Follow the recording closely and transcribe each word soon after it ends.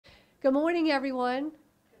Good morning, everyone.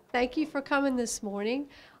 Thank you for coming this morning.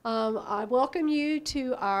 I welcome you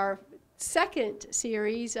to our second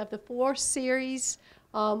series of the fourth series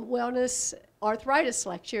Wellness Arthritis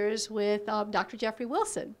Lectures with Dr. Jeffrey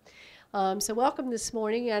Wilson. So welcome this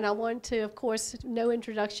morning, and I want to, of course, no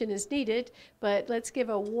introduction is needed, but let's give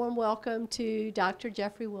a warm welcome to Dr.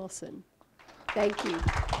 Jeffrey Wilson. Thank you.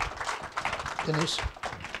 Denise,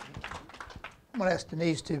 I'm going to ask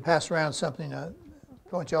Denise to pass around something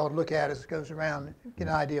I want y'all to look at as it goes around, get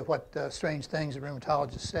an idea of what strange things the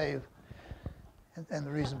rheumatologists say and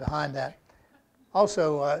the reason behind that.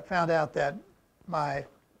 Also, found out that my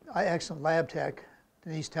excellent lab tech,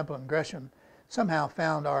 Denise Templeton Gresham, somehow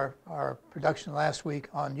found our production last week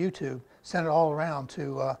on YouTube, sent it all around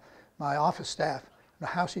to my office staff. I don't know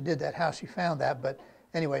how she did that, how she found that, but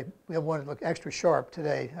anyway, we wanted to look extra sharp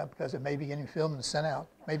today because it may be getting filmed and sent out,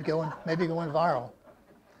 maybe going viral.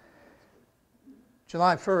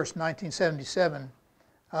 July 1st, 1977,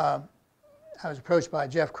 I was approached by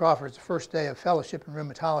Jeff Crawford. It's the first day of fellowship in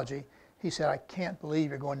rheumatology. He said, "I can't believe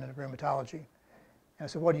you're going into rheumatology." And I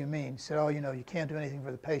said, "What do you mean?" He said, "Oh, you can't do anything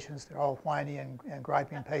for the patients. They're all whiny and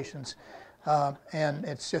griping patients. And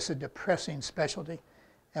it's just a depressing specialty."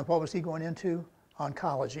 And what was he going into?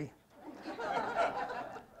 Oncology.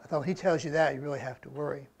 I thought, when he tells you that, you really have to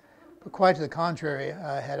worry. But quite to the contrary,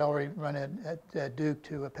 I had already run at Duke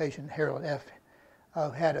to a patient, Harold F.,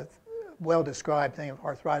 had a well-described thing of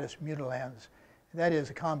arthritis mutilans. That is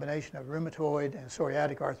a combination of rheumatoid and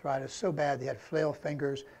psoriatic arthritis, so bad they had flail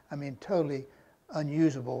fingers, totally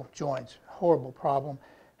unusable joints, horrible problem.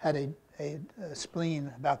 Had a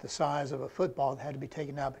spleen about the size of a football that had to be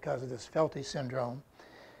taken out because of this Felty syndrome,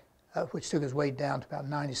 which took his weight down to about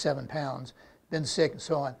 97 pounds, been sick and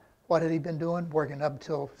so on. What had he been doing? Working up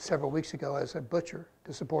until several weeks ago as a butcher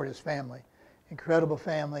to support his family. Incredible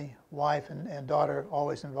family, wife and daughter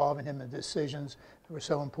always involving him in decisions that were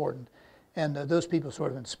so important. And those people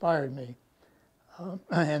sort of inspired me.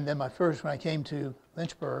 And then when I came to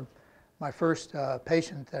Lynchburg, my first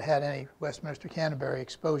patient that had any Westminster Canterbury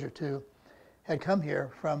exposure to had come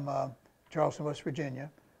here from Charleston, West Virginia.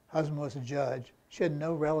 Husband was a judge. She had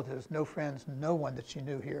no relatives, no friends, no one that she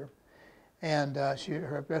knew here. And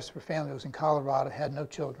her rest of her family was in Colorado, had no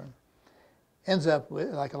children. Ends up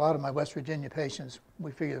with, like a lot of my West Virginia patients,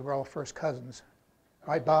 we figure we're all first cousins.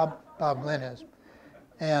 Right, Bob? Bob Glenn is.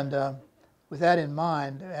 And with that in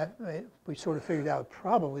mind, we sort of figured out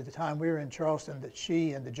probably the time we were in Charleston that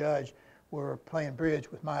she and the judge were playing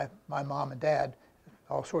bridge with my mom and dad,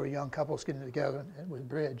 all sort of young couples getting together with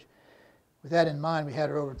bridge. With that in mind, we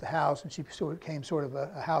had her over at the house, and she sort of became sort of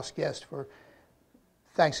a house guest for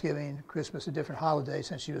Thanksgiving, Christmas, and different holidays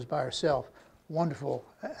since she was by herself. Wonderful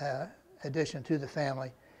addition to the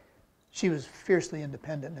family. She was fiercely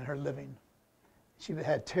independent in her living. She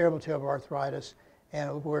had terrible, terrible arthritis,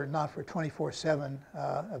 and were it not for 24/7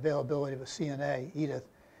 availability of a CNA, Edith,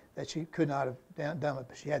 that she could not have done it.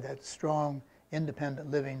 But she had that strong,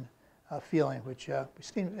 independent living feeling, which we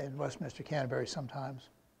see in Westminster Canterbury sometimes.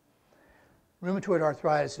 Rheumatoid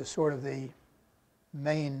arthritis is sort of the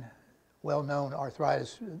main well-known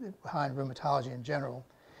arthritis behind rheumatology in general.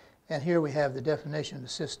 And here we have the definition: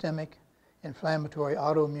 systemic, inflammatory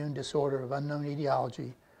autoimmune disorder of unknown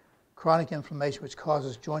etiology, chronic inflammation which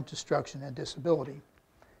causes joint destruction and disability.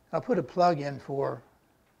 And I'll put a plug in for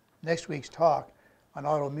next week's talk on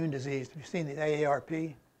autoimmune disease. Have you seen the AARP?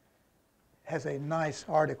 It has a nice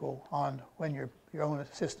article on when your own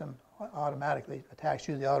system automatically attacks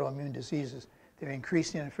you to the autoimmune diseases. They're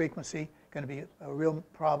increasing in frequency, going to be a real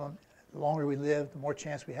problem. The longer we live, the more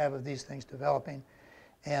chance we have of these things developing.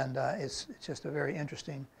 And it's just a very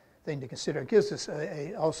interesting thing to consider. It gives us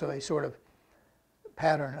also a sort of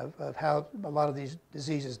pattern of how a lot of these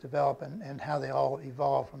diseases develop and how they all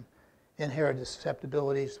evolve from inherited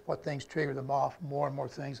susceptibilities, what things trigger them off, more and more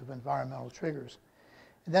things of environmental triggers.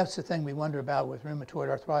 And that's the thing we wonder about with rheumatoid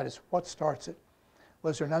arthritis. What starts it?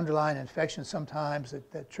 Was there an underlying infection sometimes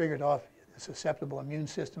that triggered off the susceptible immune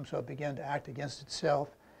system so it began to act against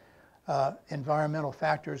itself? Environmental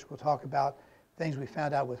factors, we'll talk about things we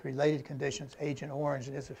found out with related conditions, Agent Orange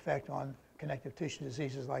and its effect on connective tissue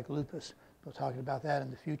diseases like lupus. We'll talk about that in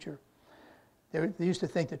the future. They used to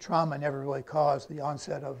think that trauma never really caused the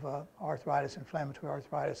onset of arthritis, inflammatory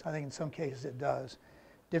arthritis. I think in some cases it does.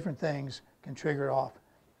 Different things can trigger it off.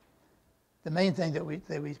 The main thing that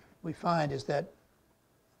we find is that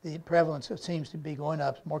the prevalence seems to be going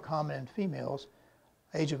up, more common in females,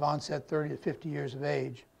 age of onset 30 to 50 years of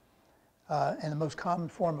age. And the most common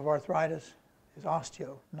form of arthritis is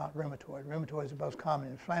osteo, not rheumatoid. Rheumatoid is the most common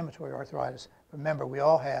inflammatory arthritis. Remember, we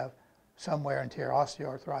all have some wear and tear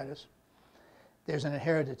osteoarthritis. There's an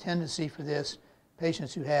inherited tendency for this.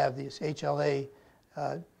 Patients who have these HLA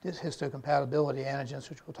histocompatibility antigens,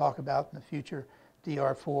 which we'll talk about in the future,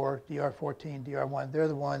 DR4, DR14, DR1, they're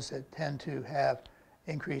the ones that tend to have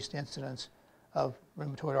increased incidence of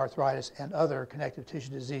rheumatoid arthritis and other connective tissue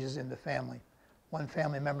diseases in the family. One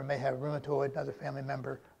family member may have rheumatoid, another family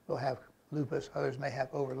member will have lupus, others may have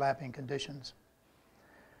overlapping conditions.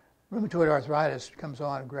 Rheumatoid arthritis comes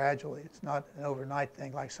on gradually. It's not an overnight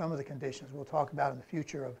thing like some of the conditions we'll talk about in the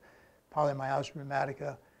future of polymyalgia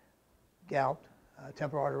rheumatica, gout,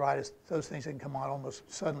 temporal arteritis. Those things can come on almost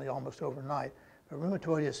suddenly, almost overnight. But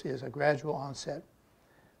rheumatoid is a gradual onset.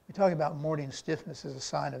 We talk about morning stiffness as a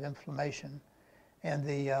sign of inflammation, and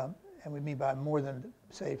we mean by more than,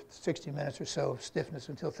 say, 60 minutes or so of stiffness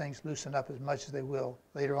until things loosen up as much as they will.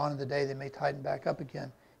 Later on in the day, they may tighten back up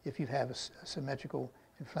again if you have a symmetrical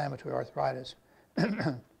inflammatory arthritis. Oh,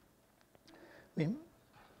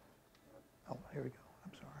 here we go.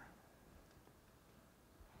 I'm sorry.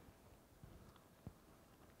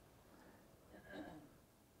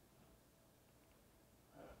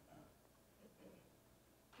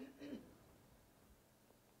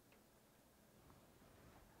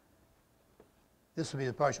 This will be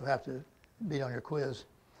the part you'll have to beat on your quiz.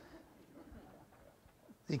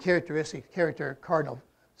 The cardinal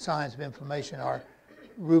signs of inflammation are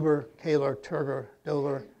rubor, calor, turgor,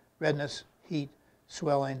 dolor, redness, heat,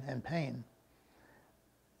 swelling, and pain.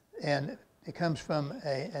 And it comes from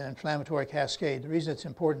an inflammatory cascade. The reason it's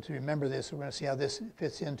important to remember this, we're going to see how this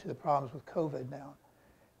fits into the problems with COVID now.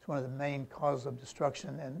 It's one of the main causes of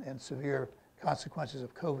destruction and severe consequences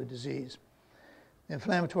of COVID disease. The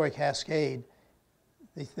inflammatory cascade,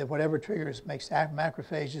 whatever triggers makes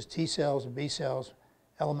macrophages, T cells, and B cells,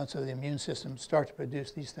 elements of the immune system start to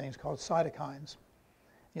produce these things called cytokines.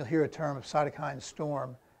 You'll hear a term of cytokine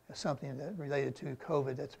storm as something that related to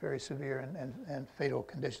COVID that's very severe and fatal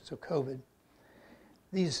conditions of COVID.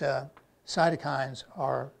 These cytokines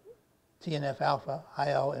are TNF-alpha,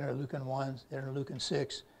 IL, interleukin-1,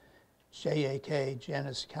 interleukin-6, JAK,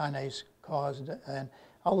 Janus kinase cause, and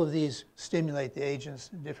all of these stimulate the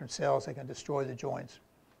agents in different cells that can destroy the joints,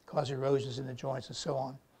 cause erosions in the joints, and so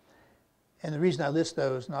on. And the reason I list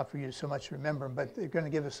those, not for you so much to remember them, but they're going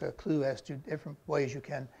to give us a clue as to different ways you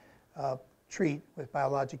can treat with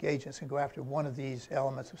biologic agents and go after one of these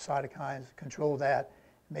elements of cytokines, control that,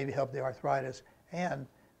 maybe help the arthritis, and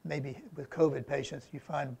maybe with COVID patients, you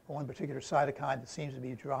find one particular cytokine that seems to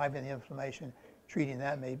be driving the inflammation. Treating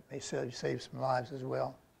that may save some lives as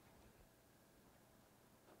well.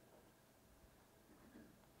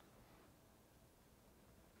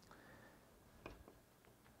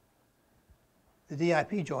 The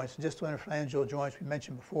DIP joints, the distal interphalangeal joints we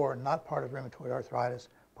mentioned before, are not part of rheumatoid arthritis,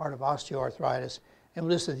 part of osteoarthritis, and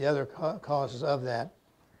we listed the other causes of that.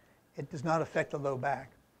 It does not affect the low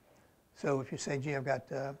back. So if you say, gee, I've got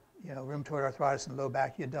rheumatoid arthritis in the low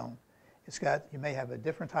back, you don't. You may have a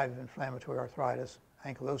different type of inflammatory arthritis,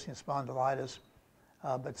 ankylosing spondylitis,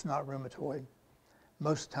 but it's not rheumatoid.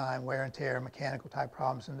 Most of the time, wear and tear, mechanical type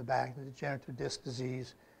problems in the back, the degenerative disc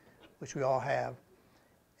disease, which we all have.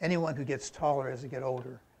 Anyone who gets taller as they get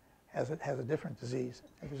older has a different disease.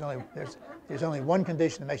 There's only one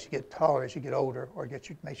condition that makes you get taller as you get older, or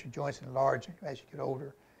makes your joints enlarge as you get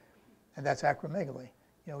older, and that's acromegaly.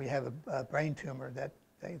 We have a brain tumor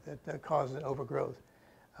that causes an overgrowth,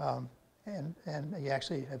 and you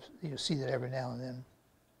actually see that every now and then.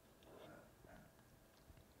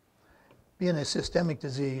 Being a systemic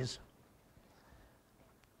disease,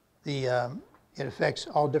 it affects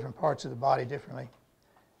all different parts of the body differently.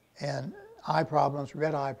 And eye problems,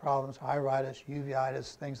 red eye problems, iritis,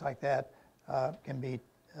 uveitis, things like that can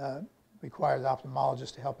require the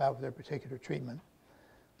ophthalmologist to help out with their particular treatment.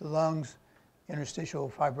 The lungs,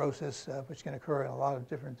 interstitial fibrosis, which can occur in a lot of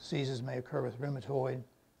different diseases, may occur with rheumatoid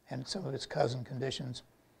and some of its cousin conditions.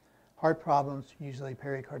 Heart problems, usually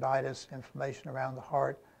pericarditis, inflammation around the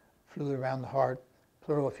heart, fluid around the heart,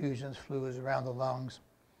 pleural effusions, fluids around the lungs.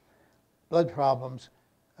 Blood problems,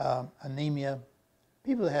 anemia.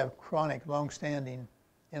 People that have chronic, long-standing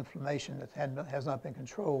inflammation that has not been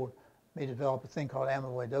controlled may develop a thing called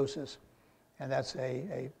amyloidosis, and that's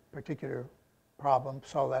a particular problem.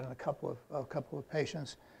 Saw that in a couple of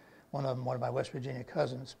patients. One of my West Virginia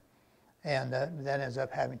cousins, and that ends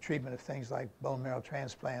up having treatment of things like bone marrow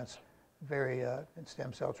transplants, and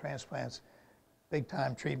stem cell transplants. Big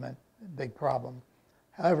time treatment, big problem.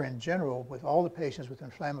 However, in general, with all the patients with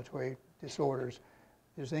inflammatory disorders,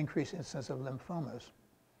 there's an increased incidence of lymphomas.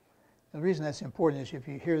 And the reason that's important is if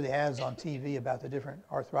you hear the ads on TV about the different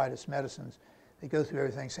arthritis medicines, they go through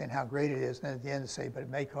everything saying how great it is, and then at the end they say, but it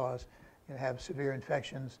may cause, have severe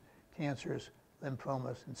infections, cancers,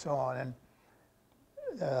 lymphomas, and so on. And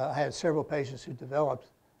I had several patients who developed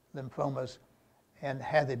lymphomas, and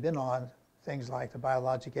had they been on things like the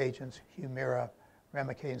biologic agents, Humira,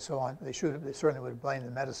 Remicade, and so on, they certainly would have blamed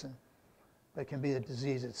the medicine, but it can be the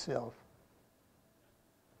disease itself.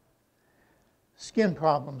 Skin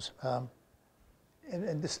problems,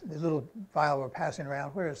 and this the little vial we're passing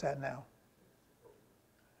around, where is that now?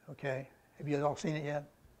 Okay, have you all seen it yet?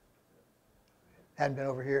 Hadn't been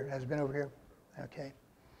over here, has it been over here? Okay.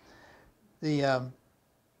 The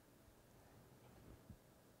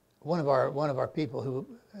one of our people who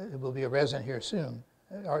will be a resident here soon,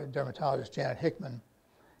 our dermatologist Janet Hickman,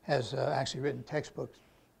 has actually written textbooks,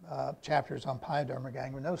 chapters on pyoderma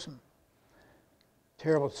gangrenosum.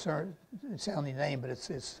 Terrible sounding name, but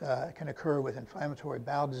it can occur with inflammatory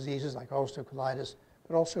bowel diseases like ulcerative colitis,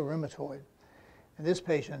 but also rheumatoid. And this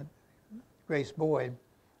patient, Grace Boyd,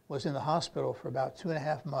 was in the hospital for about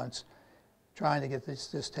 2.5 months trying to get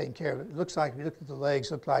this taken care of. It looks like, if you look at the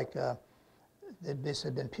legs, looked like this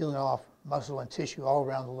had been peeling off muscle and tissue all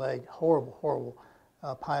around the leg. Horrible, horrible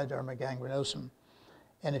pyoderma gangrenosum.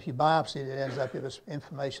 And if you biopsy it, it ends up with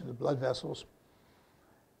inflammation of the blood vessels.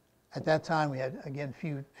 At that time, we had, again,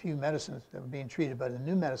 few medicines that were being treated, but the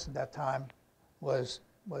new medicine at that time was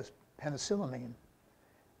penicillamine.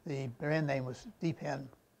 The brand name was D-Pen.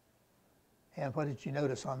 And what did you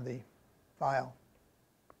notice on the vial?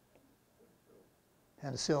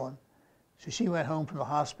 Penicillin. So she went home from the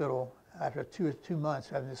hospital after 2 months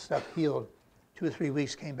having this stuff healed. 2 or 3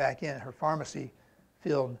 weeks, came back in. Her pharmacy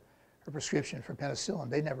filled her prescription for penicillin.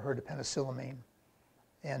 They never heard of penicillamine,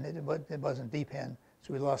 and it wasn't D-Pen.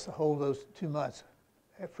 So we lost the whole of those 2 months.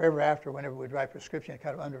 Forever after, whenever we'd write prescription,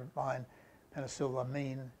 kind of underline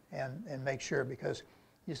penicillamine and make sure, because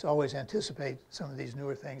you just always anticipate some of these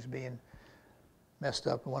newer things being messed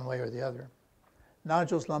up in one way or the other.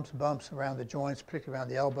 Nodules, lumps, bumps around the joints, particularly around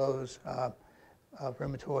the elbows,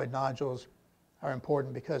 rheumatoid nodules are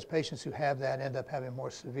important because patients who have that end up having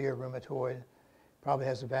more severe rheumatoid, probably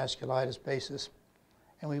has a vasculitis basis.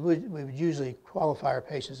 And we would usually qualify our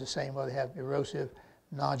patients the same way. They have erosive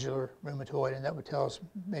nodular rheumatoid, and that would tell us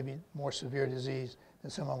maybe more severe disease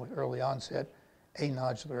than someone with early onset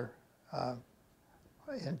anodular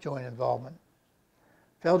joint involvement.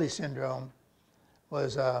 Feldy syndrome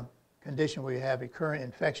was a condition where you have recurrent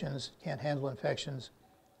infections, can't handle infections,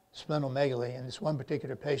 splenomegaly. And this one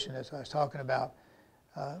particular patient, as I was talking about,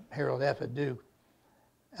 Harold F. at Duke,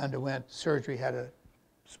 underwent surgery, had a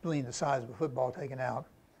spleen the size of a football taken out,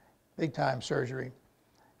 big time surgery.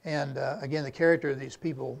 And again, the character of these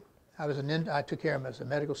people, I took care of them as a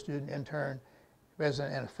medical student, intern,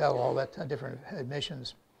 resident, and a fellow, all that different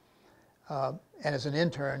admissions. And as an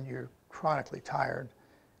intern, you're chronically tired.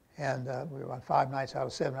 And we were on 5 nights out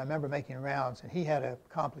of 7. I remember making rounds, and he had a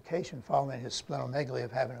complication following his splenomegaly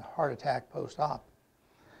of having a heart attack post-op.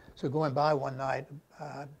 So going by one night,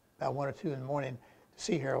 about 1 or 2 in the morning, to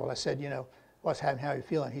see Harold, I said, you know, what's happening, how are you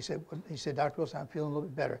feeling? He said, Dr. Wilson, I'm feeling a little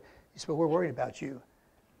bit better. He said, well, we're worried about you.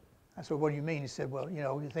 I said, what do you mean? He said, well, you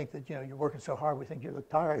know, we think that, you know, you're working so hard, we think you look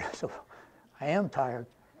tired. I said, well, I am tired.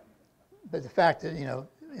 But the fact that, you know,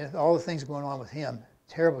 all the things going on with him,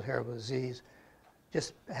 terrible, terrible disease,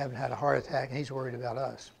 just haven't had a heart attack, and he's worried about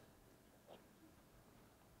us.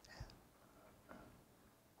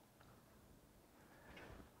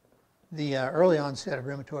 The early onset of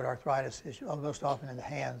rheumatoid arthritis is most often in the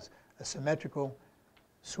hands, a symmetrical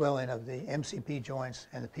swelling of the MCP joints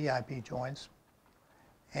and the PIP joints.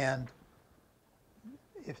 And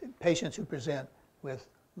if patients who present with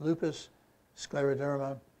lupus,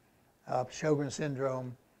 scleroderma, Sjogren's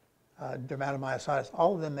syndrome, dermatomyositis,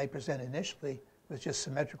 all of them may present initially with just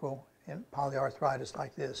symmetrical polyarthritis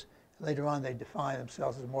like this. Later on, they define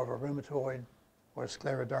themselves as more of a rheumatoid or a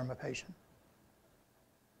scleroderma patient.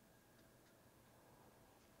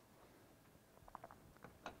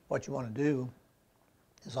 What you want to do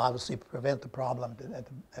is obviously prevent the problem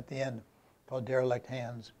at the end, called derelict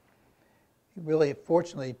hands. You really,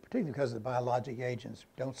 fortunately, particularly because of the biologic agents,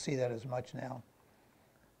 don't see that as much now.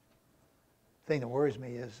 The thing that worries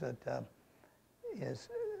me is that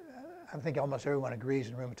I think almost everyone agrees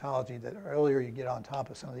in rheumatology that the earlier you get on top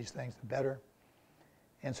of some of these things, the better.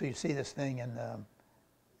 And so you see this thing in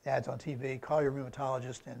ads on TV, call your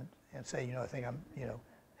rheumatologist and say, you know, I think I'm, you know,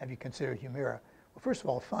 have you considered Humira? Well, first of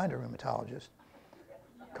all, find a rheumatologist,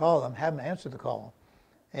 call them, have them answer the call.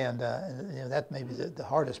 And you know, that may be the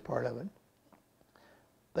hardest part of it.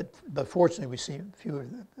 But fortunately, we see fewer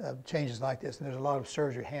changes like this. And there's a lot of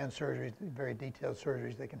surgery, hand surgery, very detailed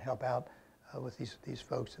surgeries that can help out with these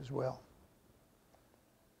folks as well.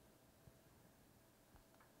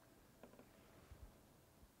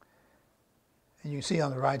 And you can see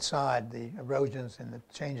on the right side the erosions and the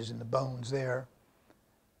changes in the bones there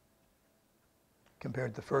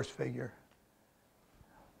compared to the first figure.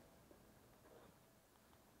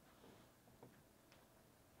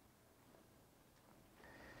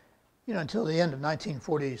 You know, until the end of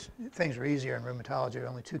 1940s, things were easier in rheumatology. There were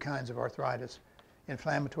only two kinds of arthritis,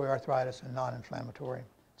 inflammatory arthritis and non-inflammatory.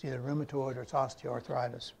 It's either rheumatoid or it's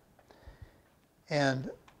osteoarthritis. And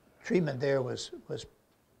treatment there was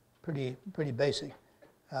pretty basic.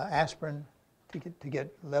 Aspirin to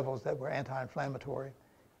get levels that were anti-inflammatory,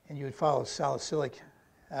 and you would follow salicylic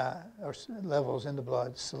levels in the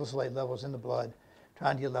blood, salicylate levels in the blood,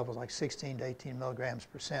 trying to get levels like 16 to 18 milligrams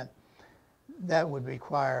 %. That would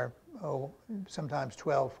require, sometimes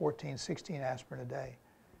 12, 14, 16 aspirin a day.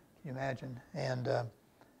 Can you imagine? And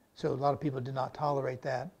so a lot of people did not tolerate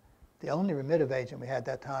that. The only remittive agent we had at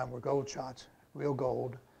that time were gold shots, real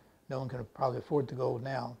gold. No one can probably afford the gold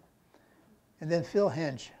now. And then Phil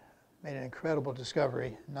Hench made an incredible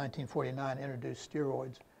discovery in 1949, introduced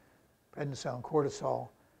steroids, prednisone, cortisol,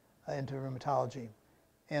 into rheumatology.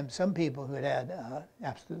 And some people who had had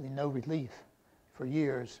absolutely no relief for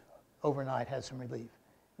years, overnight had some relief.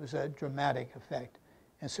 It was a dramatic effect.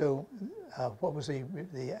 And so what was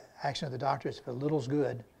the action of the doctors? If a little's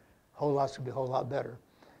good, a whole lot's going to be a whole lot better.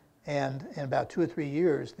 And in about 2 or 3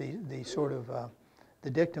 years, the sort of,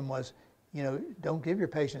 the dictum was, you know, don't give your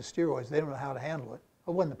patients steroids. They don't know how to handle it.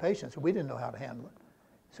 It wasn't the patients, we didn't know how to handle it.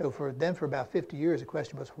 So for about 50 years, the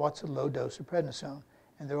question was, what's a low dose of prednisone?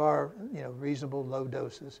 And there are, you know, reasonable low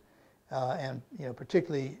doses. And, you know,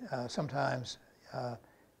 particularly sometimes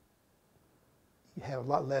you have a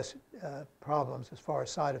lot less problems as far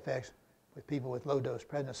as side effects with people with low dose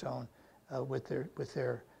prednisone with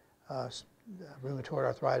their rheumatoid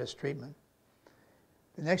arthritis treatment.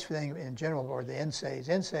 The next thing in general were the NSAIDs.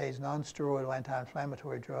 NSAIDs, non-steroidal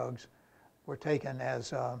anti-inflammatory drugs, were taken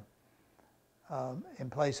as in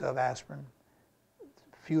place of aspirin.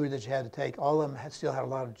 Fewer that you had to take. All of them still had a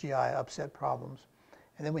lot of GI upset problems.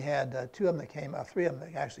 And then we had three of them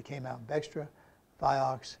that actually came out: Bextra,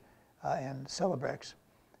 Vioxx, and Celebrex.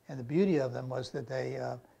 And the beauty of them was that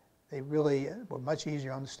they really were much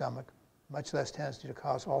easier on the stomach, much less tendency to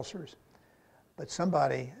cause ulcers. But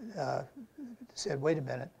somebody said, wait a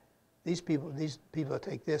minute, these people that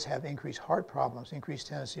take this have increased heart problems, increased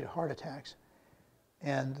tendency to heart attacks.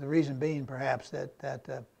 And the reason being perhaps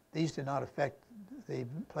that these did not affect the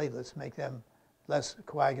platelets, make them less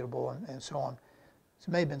coagulable and so on. So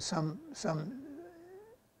there may have been some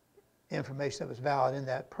information that was valid in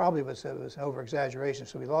that. Probably it was an over-exaggeration.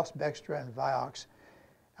 So we lost Bextra and Vioxx.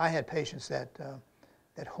 I had patients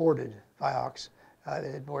that hoarded Vioxx.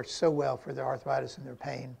 It worked so well for their arthritis and their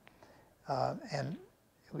pain. And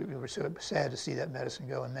we were so sad to see that medicine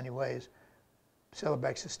go in many ways.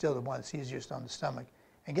 Celebrex is still the one that's easiest on the stomach.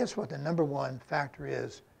 And guess what the #1 factor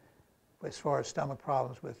is as far as stomach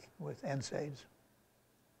problems with NSAIDs?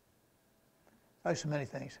 Like so many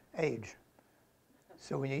things, age.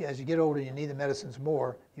 So as you get older, you need the medicines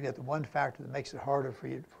more. You get the one factor that makes it harder for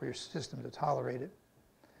your system to tolerate it.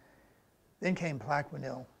 Then came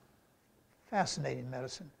Plaquenil. Fascinating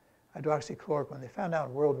medicine. Hydroxychloroquine. They found out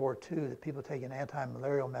in World War II that people taking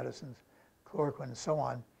anti-malarial medicines, chloroquine and so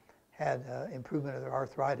on, had improvement of their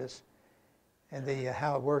arthritis. And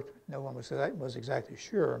how it worked, no one was exactly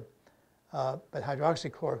sure. But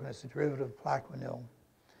hydroxychloroquine is a derivative of Plaquenil.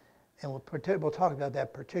 And we'll talk about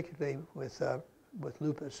that particularly with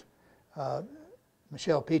lupus.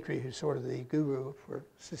 Michelle Petrie, who's sort of the guru for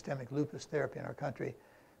systemic lupus therapy in our country,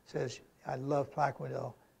 says, I love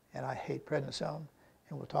Plaquenil and I hate prednisone.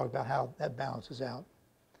 And we'll talk about how that balances out.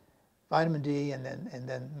 Vitamin D and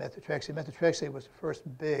then methotrexate. Methotrexate was the first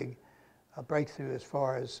big breakthrough as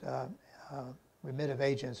far as remittive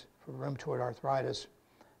agents for rheumatoid arthritis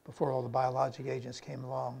before all the biologic agents came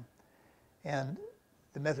along. And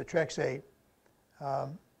the methotrexate,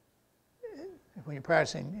 when you're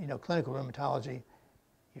practicing, clinical rheumatology,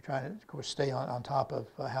 you're trying to, of course, stay on top of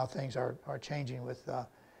how things are changing with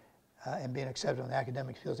and being accepted in the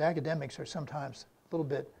academic fields. Academics are sometimes a little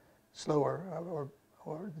bit slower,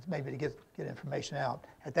 or maybe to get information out.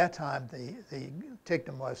 At that time, the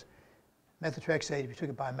dictum was methotrexate, if you took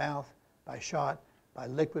it by mouth, by shot, by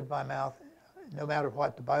liquid by mouth, no matter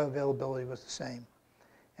what, the bioavailability was the same.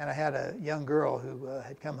 And I had a young girl who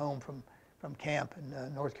had come home from camp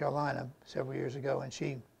in North Carolina several years ago, and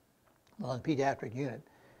she, on the pediatric unit,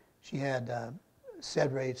 she had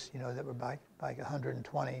SED rates, that were like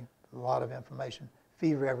 120, a lot of inflammation,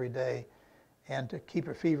 fever every day, and to keep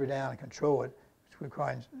her fever down and control it, which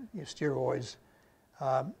requires steroids,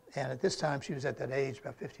 And at this time, she was at that age,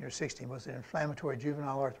 about 15 or 16. Was it inflammatory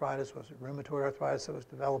juvenile arthritis? Was it rheumatoid arthritis that was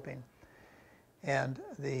developing? And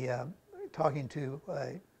talking to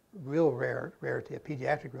a real rarity, a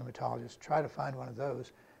pediatric rheumatologist, try to find one of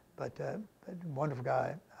those. But a wonderful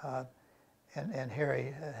guy, and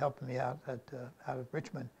Harry helped me out out of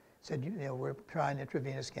Richmond. Said, we're trying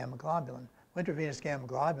intravenous gamma globulin. Intravenous gamma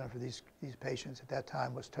globulin for these patients at that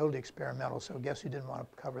time was totally experimental. So guess who didn't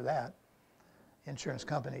want to cover that? Insurance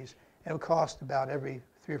companies. And it would cost about every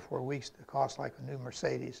 3 or 4 weeks to cost like a new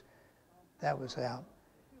Mercedes. That was out.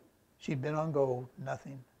 She'd been on gold,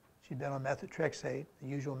 nothing. She'd been on methotrexate, the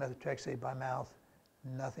usual methotrexate by mouth,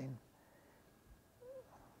 nothing.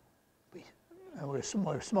 We're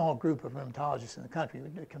a small group of rheumatologists in the country.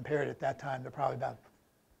 We compared at that time, there were probably about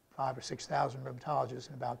 5,000 or 6,000 rheumatologists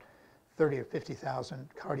and about 30 or 50,000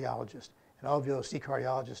 cardiologists. And all VOC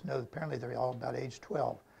cardiologists know apparently they're all about age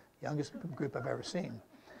 12, youngest group I've ever seen.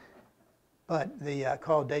 But I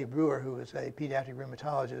called Dave Brewer, who was a pediatric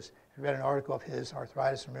rheumatologist, who read an article of his,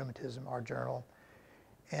 Arthritis and Rheumatism, our journal,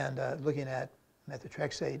 and looking at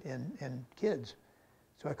methotrexate in kids.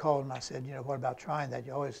 So I called him and I said, what about trying that?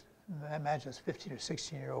 You always imagine this 15 or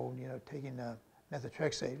 16-year-old, taking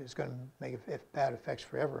methotrexate is going to make bad effects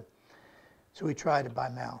forever. So we tried it by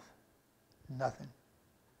mouth, nothing.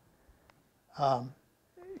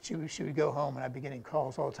 She would go home and I'd be getting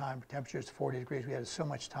calls all the time for temperatures 40 degrees. We had so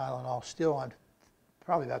much Tylenol, still on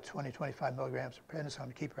probably about 20, 25 milligrams of prednisone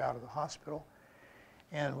to keep her out of the hospital.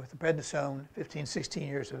 And with the prednisone, 15, 16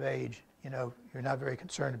 years of age, you're not very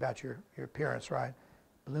concerned about your appearance, right?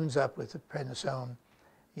 Balloons up with the prednisone,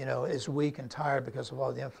 is weak and tired because of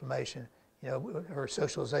all the inflammation. Her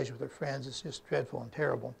socialization with her friends is just dreadful and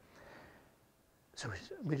terrible. So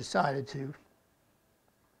we decided to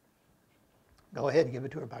go ahead and give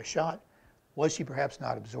it to her by shot. Was she perhaps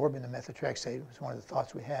not absorbing the methotrexate? It was one of the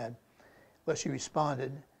thoughts we had. Well, she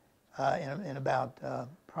responded in about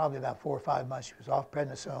probably about 4 or 5 months. She was off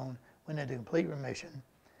prednisone, went into complete remission,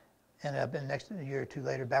 ended up a year or two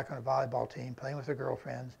later back on a volleyball team, playing with her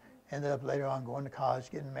girlfriends, ended up later on going to college,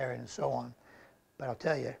 getting married, and so on. But I'll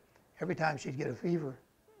tell you, every time she'd get a fever,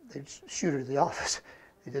 they'd shoot her to the office.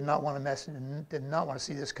 They did not want to mess and did not want to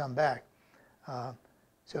see this come back.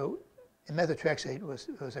 So methotrexate was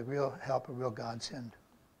a real help, a real godsend.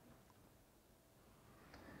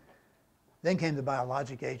 Then came the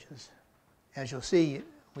biologic agents. As you'll see,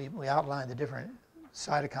 we outlined the different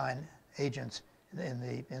cytokine agents in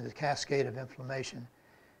the cascade of inflammation.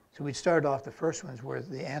 So we started off, the first ones were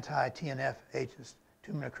the anti-TNF agents,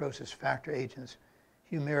 tumor necrosis factor agents.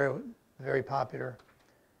 Humira, very popular.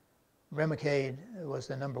 Remicade was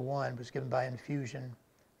the number one, was given by infusion.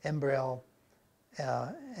 Enbrel,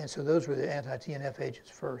 and so those were the anti-TNF agents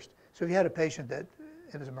first. So if you had a patient that,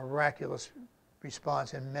 it was a miraculous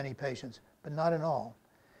response in many patients, but not in all.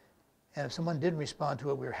 And if someone didn't respond to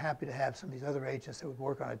it, we were happy to have some of these other agents that would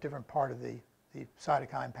work on a different part of the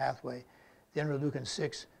cytokine pathway. The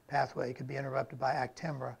interleukin-6 pathway could be interrupted by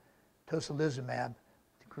Actemra, tocilizumab,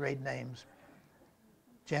 great names,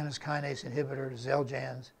 Janus kinase inhibitor,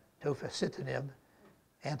 Xeljanz, tofacitinib,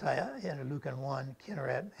 anti-interleukin-1,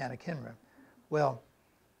 Kineret, anakinra. Well,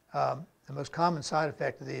 the most common side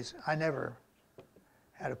effect of these, I never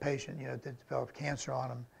had a patient, that developed cancer on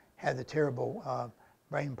them, had the terrible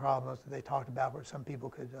brain problems that they talked about, where some people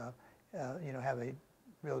could, have a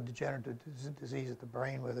real degenerative disease of the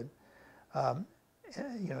brain with it.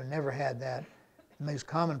 Never had that. The most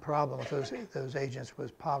common problem with those agents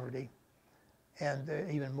was poverty, and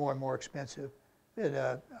even more and more expensive. We had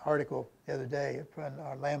an article the other day from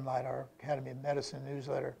our Lamplight, our Academy of Medicine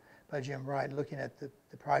newsletter by Jim Wright, looking at the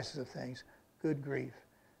prices of things. Good grief.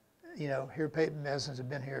 Here medicines have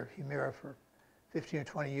been here, Humira, for 15 or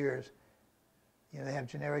 20 years. They have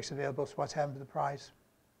generics available, so what's happened to the price?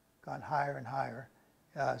 Gone higher and higher.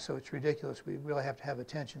 So it's ridiculous. We really have to have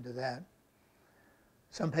attention to that.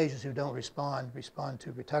 Some patients who don't respond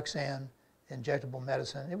to Rituxan, injectable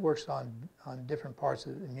medicine. It works on different parts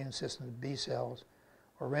of the immune system, the B cells.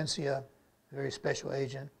 Orencia, a very special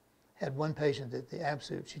agent. Had one patient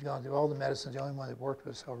that she'd gone through all the medicines, the only one that worked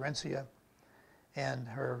was Orencia. And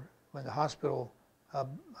when the hospital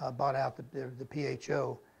bought out the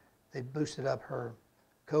PHO, they boosted up her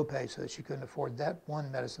copay so that she couldn't afford that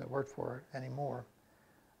one medicine that worked for her anymore.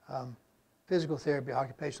 Physical therapy,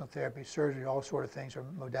 occupational therapy, surgery, all sort of things are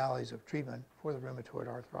modalities of treatment for the rheumatoid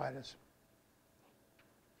arthritis.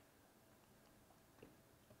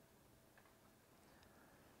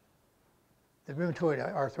 The rheumatoid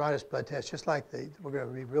arthritis blood test, just like we're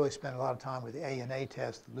going to really spend a lot of time with the ANA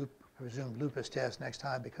test, the presumed lupus test next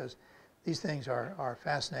time, because these things are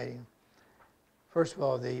fascinating. First of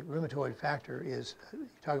all, the rheumatoid factor is, you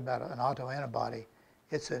talk about an autoantibody,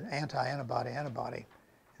 it's an anti-antibody antibody.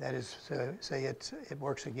 That is, so say it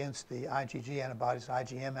works against the IgG antibodies,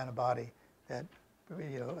 IgM antibody that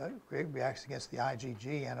reacts against the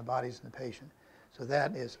IgG antibodies in the patient. So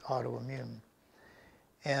that is autoimmune.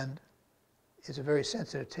 And it's a very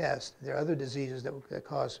sensitive test. There are other diseases that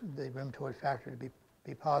cause the rheumatoid factor to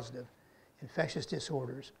be positive. Infectious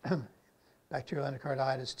disorders, bacterial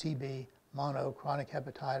endocarditis, TB, mono, chronic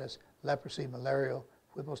hepatitis, leprosy, malarial,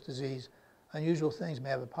 Whipple's disease. Unusual things may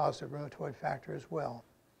have a positive rheumatoid factor as well.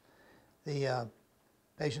 The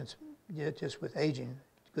patients, just with aging,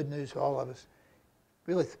 good news for all of us,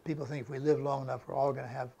 really people think if we live long enough, we're all going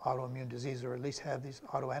to have autoimmune disease or at least have these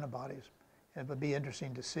autoantibodies. And it would be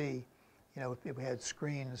interesting to see, if we had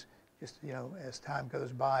screens, just, as time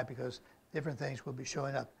goes by, because different things will be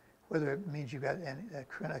showing up. Whether it means you've got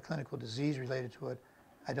a clinical disease related to it,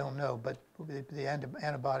 I don't know, but the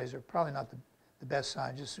antibodies are probably not the best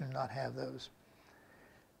sign, just soon not have those.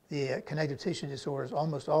 The connective tissue disorders,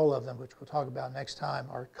 almost all of them, which we'll talk about next time,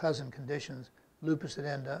 are cousin conditions, lupus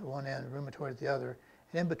at one end, rheumatoid at the other,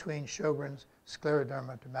 and in between Sjogren's,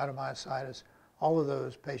 scleroderma, dermatomyositis, all of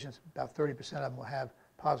those patients, about 30% of them will have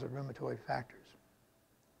positive rheumatoid factors.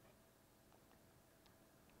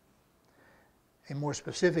 A more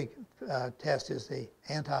specific test is the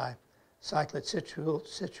anti-cyclid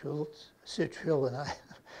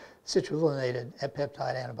citrullinated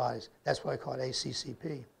peptide antibodies. That's why I call it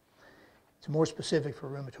ACCP. It's more specific for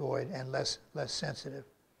rheumatoid and less sensitive.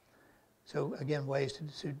 So again, ways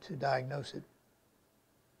to diagnose it.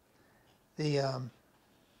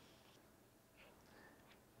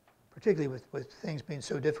 Particularly with things being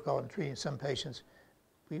so difficult in treating some patients,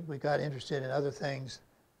 we got interested in other things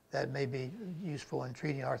that may be useful in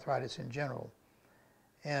treating arthritis in general.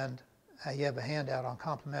 And you have a handout on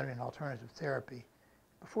complementary and alternative therapy.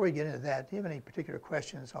 Before we get into that, do you have any particular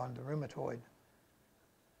questions on the rheumatoid?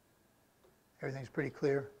 Everything's pretty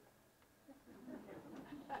clear?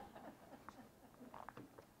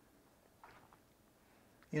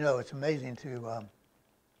 It's amazing when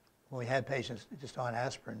we had patients just on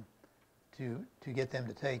aspirin, to get them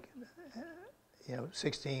to take,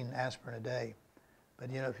 16 aspirin a day. But,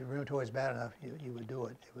 if your rheumatoid is bad enough, you would do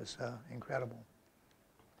it. It was incredible.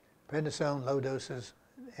 Prednisone, low doses,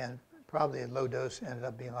 and probably a low dose ended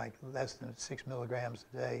up being like less than 6 milligrams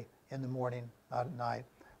a day in the morning, not at night.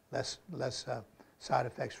 Less side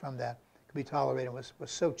effects from that. Could be tolerated, was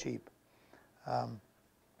so cheap.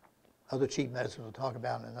 Other cheap medicines we'll talk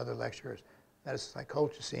about in another lecture is medicines like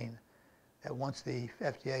colchicine, that once the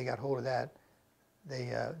FDA got hold of that,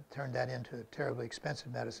 they turned that into a terribly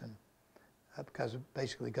expensive medicine because of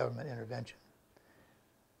basically government intervention.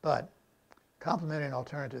 But complementary and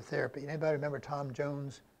alternative therapy. Anybody remember Tom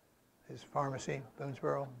Jones, his pharmacy,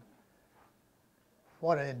 Boonesboro?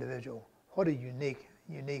 What an individual. What a unique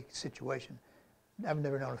situation. I've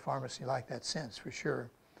never known a pharmacy like that since, for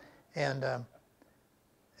sure. And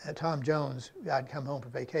Tom Jones, I'd come home for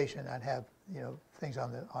vacation, I'd have things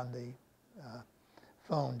on the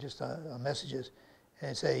phone, just messages, and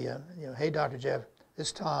I'd say, hey, Dr. Jeff, this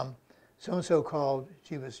is Tom. So-and-so called.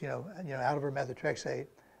 She was, out of her methotrexate.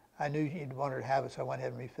 I knew you'd want her to have it, so I went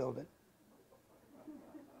ahead and refilled it.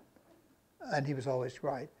 And he was always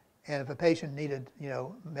right. And if a patient needed,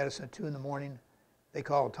 medicine at 2 in the morning, they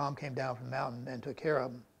called. Tom came down from the mountain and took care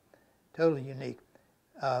of them. Totally unique.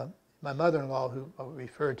 My mother-in-law, who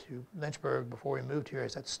referred to Lynchburg before we moved here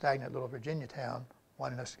as that stagnant little Virginia town,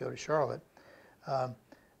 wanted us to go to Charlotte.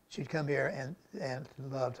 She'd come here and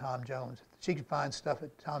loved Tom Jones. She could find stuff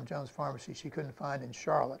at Tom Jones Pharmacy she couldn't find in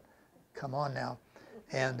Charlotte. Come on now.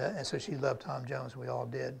 And so she loved Tom Jones, and we all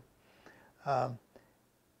did. The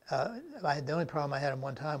only problem I had him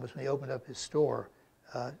one time was when he opened up his store,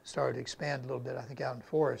 started to expand a little bit, I think out in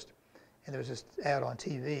Forest, and there was this ad on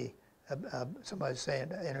TV, somebody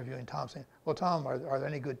interviewing Tom, saying, well, Tom, are there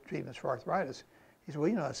any good treatments for arthritis? He said,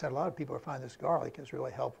 well, I said a lot of people are finding this garlic is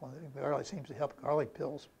really helpful. The garlic seems to help garlic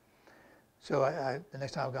pills. So the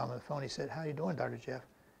next time I got him on the phone, he said, how you doing, Dr. Jeff?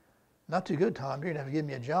 Not too good, Tom. You're going to have to give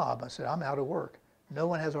me a job. I said, I'm out of work. No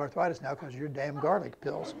one has arthritis now because of your damn garlic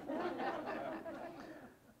pills.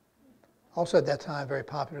 Also at that time, a very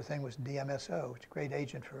popular thing was DMSO, which is a great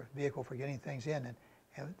vehicle for getting things in.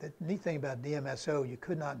 And the neat thing about DMSO, you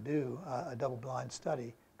could not do a double-blind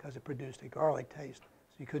study because it produced a garlic taste.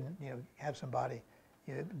 So you couldn't, have somebody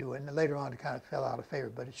do it. And later on, it kind of fell out of favor,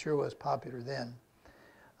 but it sure was popular then.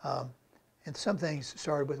 And some things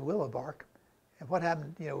started with willow bark. And what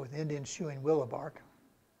happened, with Indians chewing willow bark?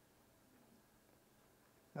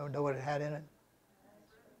 Know what it had in it?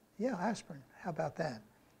 Yeah, aspirin. How about that?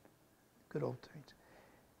 good old treats.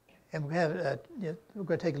 And we have, we're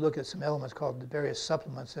going to take a look at some elements called the various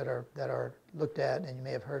supplements that are looked at, and you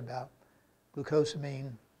may have heard about.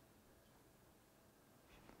 Glucosamine,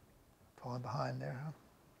 falling behind there, huh?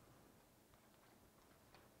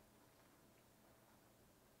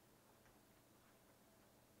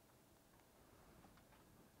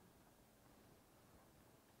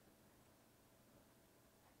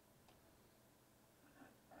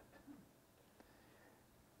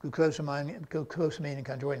 Glucosamine and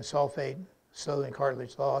chondroitin sulfate, slowing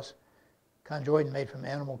cartilage loss. Chondroitin made from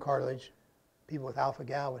animal cartilage. People with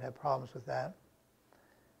alpha-gal would have problems with that.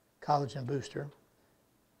 Collagen booster.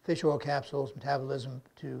 Fish oil capsules, metabolism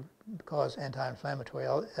to cause anti-inflammatory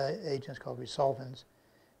agents called resolvins.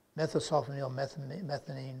 Methylsulfonyl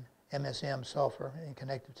methionine, MSM, sulfur in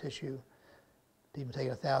connective tissue. People taking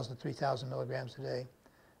 1,000 to 3,000 milligrams a day.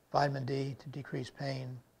 Vitamin D to decrease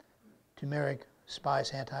pain. Turmeric,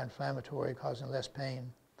 spice, anti-inflammatory, causing less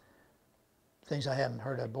pain. Things I haven't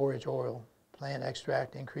heard of: borage oil, plant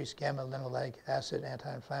extract, increased gamma-linolenic acid,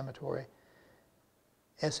 anti-inflammatory.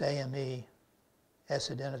 SAMe,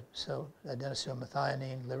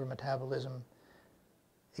 S-adenosylmethionine, liver metabolism,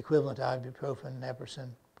 equivalent to ibuprofen,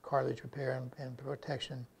 naproxen, cartilage repair and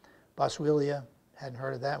protection. Boswellia, hadn't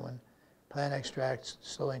heard of that one. Plant extracts,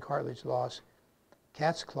 slowing cartilage loss.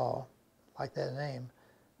 Cat's claw, like that name.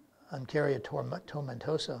 Uncaria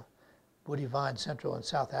tomentosa, woody vine, Central and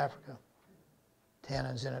South Africa.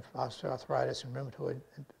 Tannins in it for arthritis and rheumatoid,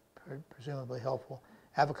 presumably helpful.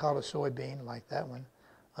 Avocado soybean, like that one.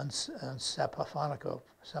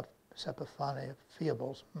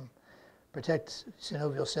 Sapophonia-fiables. Protect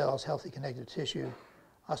synovial cells, healthy connective tissue,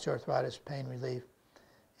 osteoarthritis, pain relief.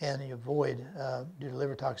 And you avoid, due to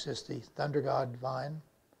liver toxicity, thunder god vine,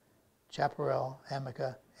 chaparral,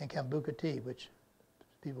 amica, and kombucha tea, which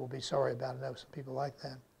people will be sorry about. I know some people like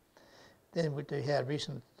that. Then we had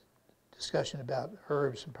recent discussion about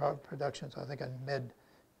herbs and productions, I think on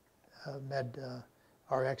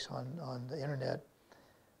RX on the internet.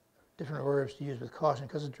 Different herbs to use with caution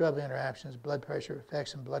because of drug interactions, blood pressure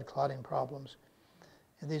effects, and blood clotting problems.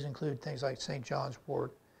 And these include things like St. John's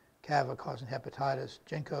wort, cava causing hepatitis,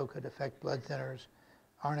 ginkgo could affect blood thinners,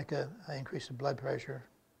 arnica increase the blood pressure,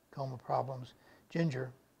 coma problems,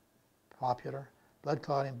 ginger, popular, blood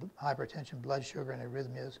clotting, hypertension, blood sugar, and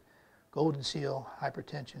arrhythmias, golden seal,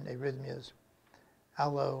 hypertension, arrhythmias,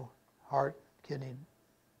 aloe, heart, kidney,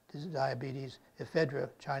 diabetes, ephedra,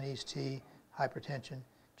 Chinese tea, hypertension,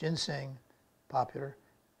 ginseng, popular,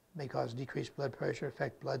 may cause decreased blood pressure,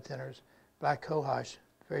 affect blood thinners, black cohosh,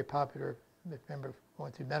 very popular, remember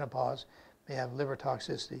going through menopause, may have liver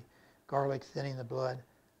toxicity, garlic thinning the blood,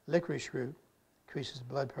 licorice root increases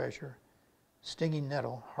blood pressure, stinging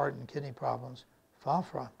nettle, heart and kidney problems,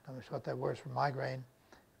 fafra, I'm not sure what that word is, for migraine,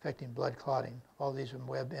 affecting blood clotting. All these from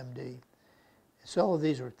WebMD. So all of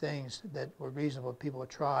these were things that were reasonable people to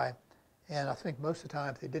try, and I think most of the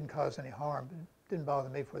time, if they didn't cause any harm, it didn't bother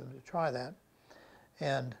me for them to try that.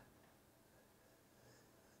 And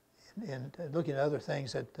in looking at other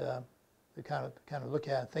things that we kind of look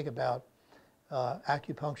at and think about,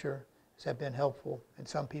 acupuncture, has that been helpful in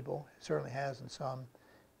some people? It certainly has in some,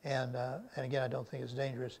 and again, I don't think it's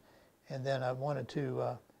dangerous. And then I wanted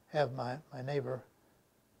to have my neighbor,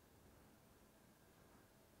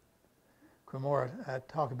 Cremora,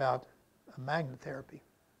 talk about magnet therapy.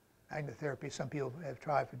 Magnet therapy, some people have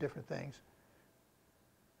tried for different things.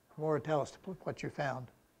 Cremora, tell us what you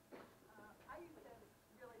found.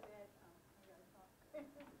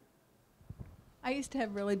 I used to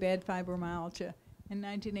have really bad fibromyalgia in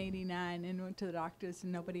 1989 and went to the doctors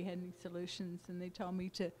and nobody had any solutions, and they told me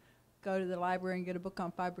to go to the library and get a book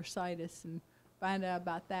on fibrositis and find out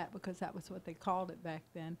about that because that was what they called it back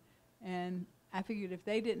then. And I figured if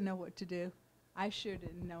they didn't know what to do, I sure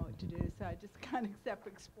didn't know what to do, so I just kind of kept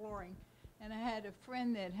exploring. And I had a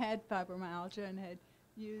friend that had fibromyalgia and had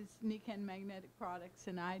used Nikken magnetic products,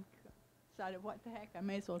 and I decided, what the heck, I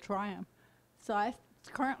may as well try them. So I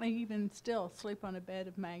currently even still sleep on a bed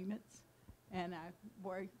of magnets, and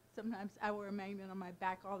sometimes I wear a magnet on my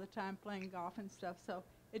back all the time playing golf and stuff, so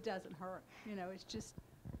it doesn't hurt. You know, it's just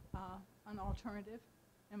an alternative.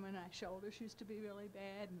 And when my shoulders used to be really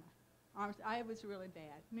bad, and my arms, I was really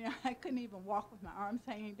bad. You know, I couldn't even walk with my arms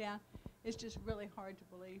hanging down. It's just really hard to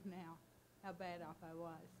believe now how bad off I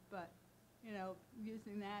was. But, you know,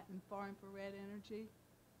 using that and far infrared energy,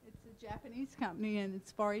 it's a Japanese company and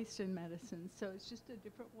it's Far Eastern medicine, so it's just a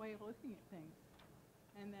different way of looking at things.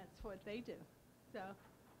 And that's what they do. So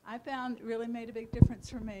I found it really made a big difference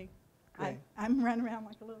for me. I'm running around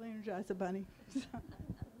like a little Energizer bunny.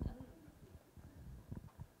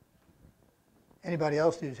 anybody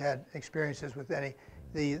else who's had experiences with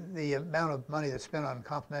the amount of money that's spent on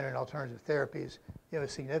complementary and alternative therapies,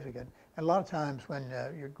 is significant. And a lot of times when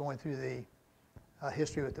you're going through the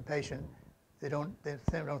history with the patient, they don't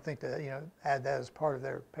think to add that as part of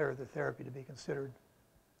their therapy to be considered.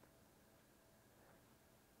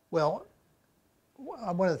 Well,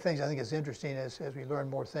 one of the things I think is interesting is as we learn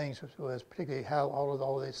more things was particularly how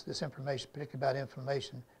all this information, particularly about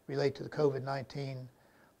inflammation, relate to the COVID-19,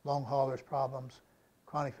 long haulers problems,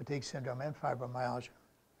 chronic fatigue syndrome, and fibromyalgia.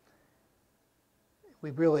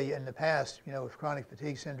 We've really, in the past, with chronic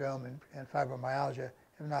fatigue syndrome and fibromyalgia,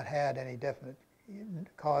 have not had any definite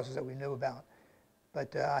causes that we knew about.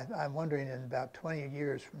 But I'm wondering in about 20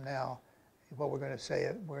 years from now, what we're going to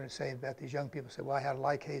say about these young people. Say, well, I had a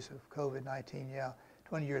light case of COVID-19. Yeah.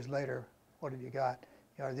 20 years later, what have you got?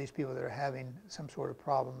 Are these people that are having some sort of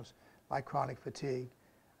problems like chronic fatigue?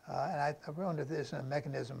 And I wonder if there's a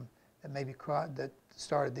mechanism that maybe that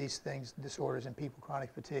started these disorders in people,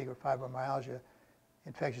 chronic fatigue or fibromyalgia.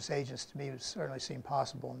 Infectious agents, to me, would certainly seem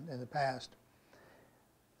possible in the past.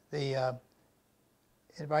 And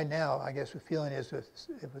right now, I guess the feeling is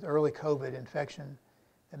with early COVID infection,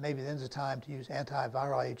 that maybe then's the time to use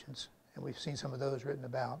antiviral agents, and we've seen some of those written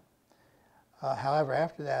about. However,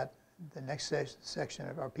 after that, the next section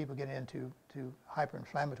are people getting into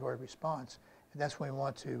hyperinflammatory response, and that's when we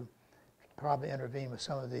want to probably intervene with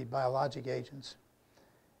some of the biologic agents,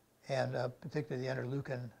 and particularly the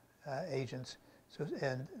interleukin agents. So,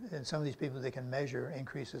 and some of these people, they can measure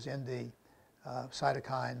increases in the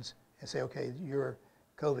cytokines and say, okay, your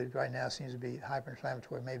COVID right now seems to be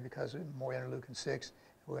hyperinflammatory, maybe because of more interleukin-6.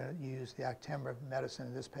 We're going to use the Actemra medicine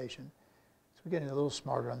in this patient. So we're getting a little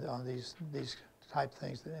smarter on these type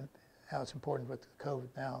things, how it's important with COVID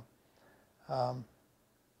now.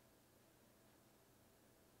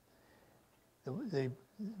 The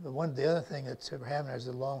other thing that's happening is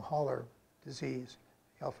the long hauler disease.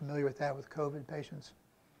 Y'all familiar with that with COVID patients?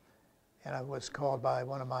 And I was called by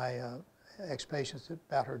one of my ex-patients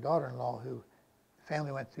about her daughter-in-law who the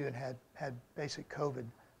family went through and had basic COVID,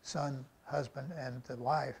 son, husband, and the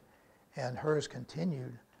wife, and hers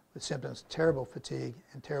continued with symptoms, terrible fatigue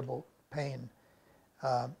and terrible pain.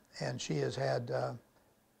 And she has had,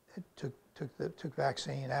 took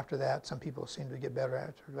vaccine. After that, some people seem to get better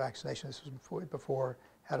after vaccination. This was before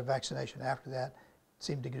had a vaccination. After that,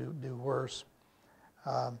 seemed to do worse.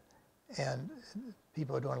 And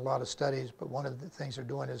people are doing a lot of studies, but one of the things they're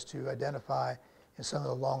doing is to identify in some of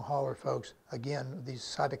the long hauler folks, again, these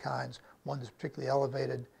cytokines, one that's particularly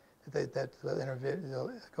elevated,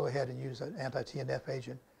 they'll go ahead and use an anti-TNF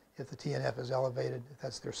agent. If the TNF is elevated, if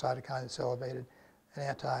that's their cytokine that's elevated, an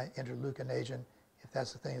anti-interleukin agent, if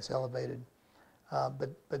that's the thing that's elevated.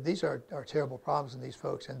 But these are terrible problems in these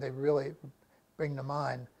folks, and they really bring to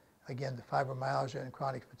mind, again, the fibromyalgia and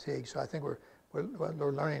chronic fatigue. So I think we're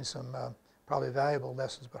learning some probably valuable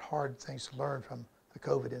lessons, but hard things to learn from the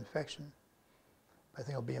COVID infection. I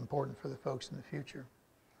think it'll be important for the folks in the future.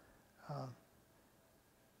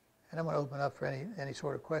 And I'm going to open up for any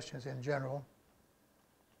sort of questions in general.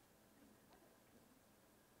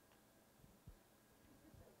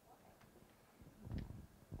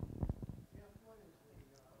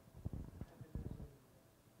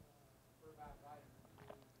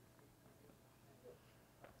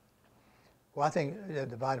 Well, I think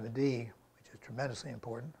the vitamin D, which is tremendously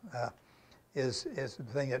important, is the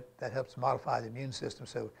thing that helps modify the immune system.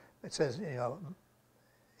 So it says,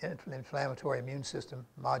 inflammatory immune system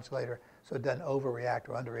modulator, so it doesn't overreact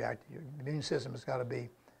or underreact. Your immune system has got to be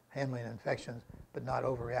handling infections, but not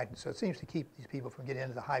overreacting. So it seems to keep these people from getting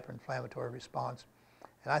into the hyperinflammatory response.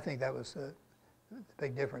 And I think that was the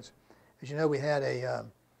big difference. As you know, we had a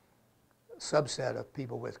subset of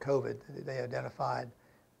people with COVID that they identified.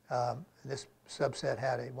 This subset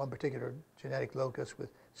had one particular genetic locus with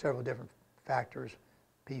several different factors,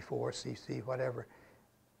 P4, CC, whatever.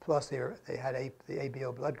 Plus they had the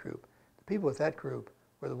ABO blood group. The people with that group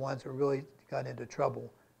were the ones that really got into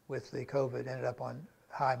trouble with the COVID, ended up on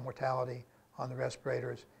high mortality on the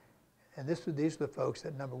respirators. And these are the folks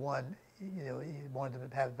that, number one, you wanted them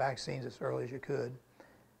to have vaccines as early as you could.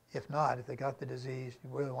 If not, if they got the disease, you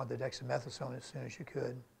really want the dexamethasone as soon as you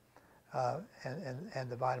could, and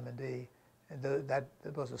the vitamin D. And that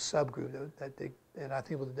was a subgroup and I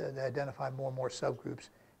think they identify more and more subgroups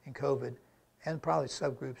in COVID, and probably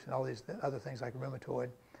subgroups and all these other things like rheumatoid.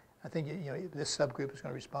 I think this subgroup is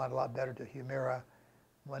going to respond a lot better to Humira,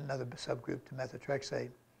 another subgroup to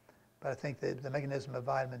methotrexate. But I think the mechanism of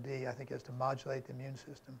vitamin D, I think, is to modulate the immune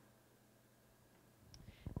system.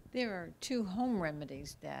 There are two home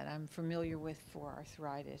remedies that I'm familiar with for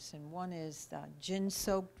arthritis, and one is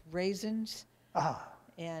gin-soaked raisins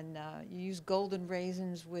And you use golden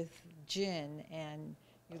raisins with gin, and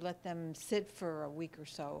you let them sit for a week or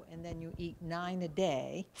so, and then you eat 9 a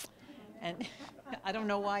day. And I don't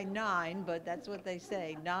know why 9, but that's what they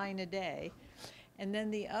say, 9 a day. And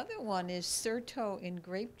then the other one is Surto in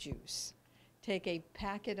grape juice. Take a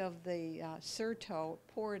packet of the Surto,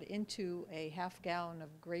 pour it into a half-gallon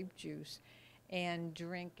of grape juice, and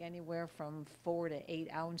drink anywhere from 4 to 8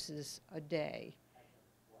 ounces a day.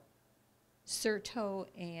 Surto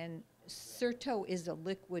is a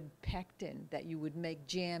liquid pectin that you would make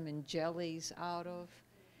jam and jellies out of.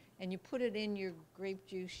 And you put it in your grape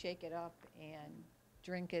juice, shake it up, and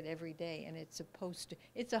drink it every day. And it's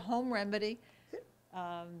a home remedy.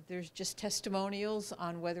 There's just testimonials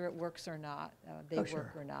on whether it works or not. They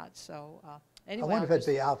work or not. So anyway, I wonder if it's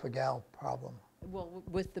the alpha-gal problem. Well,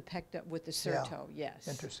 with the Surto, yes.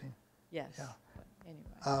 Interesting. Yes. Yeah. But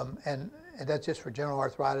anyway. And that's just for general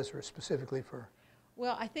arthritis or specifically for?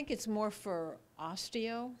 Well, I think it's more for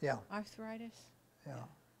osteoarthritis. Yeah.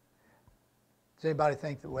 Does anybody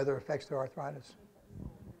think that weather affects their arthritis?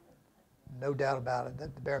 No doubt about it.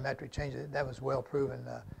 That the barometric changes, that was well proven.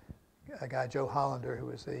 A guy, Joe Hollander, who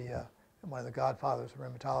was one of the godfathers of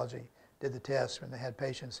rheumatology, did the test when they had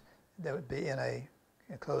patients that would be in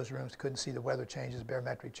closed rooms, couldn't see the weather changes,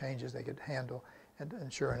 barometric changes they could handle,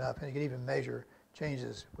 and sure enough, and you could even measure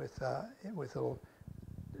changes with little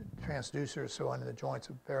transducers so on in the joints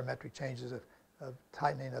of barometric changes of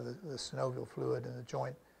tightening of the synovial fluid in the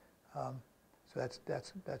joint. So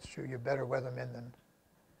that's true. You're better weathermen than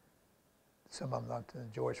some of them, not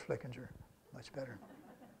than George Flickinger. Much better.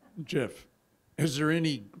 Jeff, is there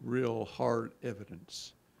any real hard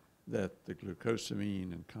evidence that the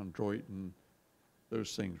glucosamine and chondroitin,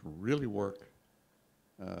 those things really work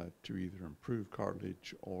to either improve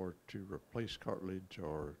cartilage or to replace cartilage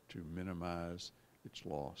or to minimize its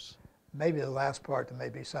loss? Maybe the last part, there may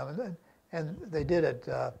be some. And they did it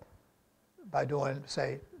by doing,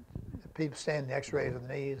 say, people stand the x-rays of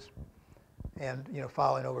the knees and,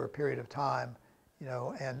 following over a period of time,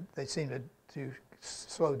 and they seemed to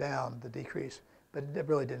slow down the decrease, but it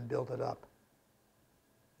really didn't build it up.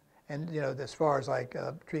 And, as far as like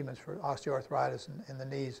treatments for osteoarthritis in the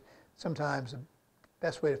knees, sometimes the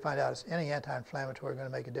best way to find out is any anti-inflammatory going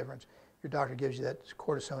to make a difference. Your doctor gives you that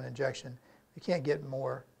cortisone injection. You can't get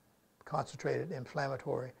more concentrated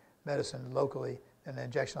inflammatory medicine locally than an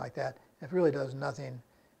injection like that. If it really does nothing,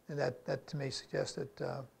 then that to me suggests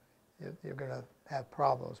that you're going to have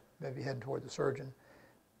problems, maybe heading toward the surgeon.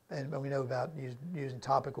 And we know about using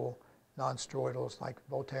topical non-steroidals like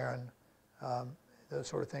Voltaren. Those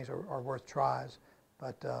sort of things are worth tries,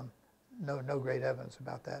 but no great evidence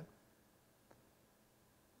about that.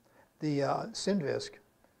 The Synvisc,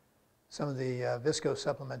 some of the viscose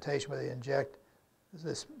supplementation where they inject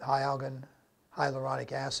this high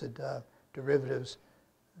hyaluronic acid derivatives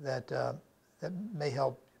that may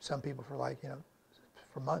help some people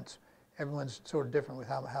for months. Everyone's sort of different with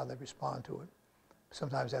how they respond to it.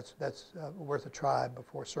 Sometimes that's worth a try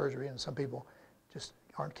before surgery, and some people just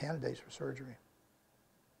aren't candidates for surgery.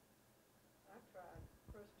 I tried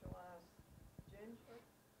crystallized ginger.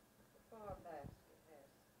 The farm basket has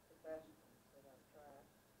the best ones that I've tried.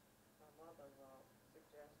 My mother-in-law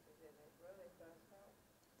suggested, and it really does help.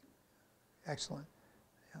 Excellent.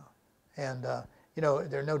 Yeah. And,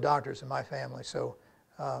 there are no doctors in my family, so,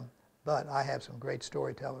 but I have some great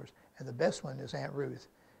storytellers. And the best one is Aunt Ruth.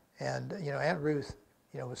 And, Aunt Ruth,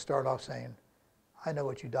 would start off saying, I know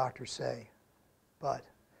what you doctors say, but,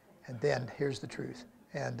 and then here's the truth.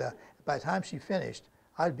 And by the time she finished,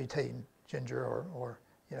 I'd be taking ginger or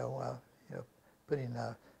putting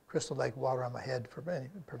Crystal Lake water on my head for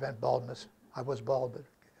prevent baldness. I was bald, but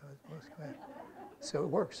so it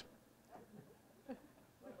works. Well,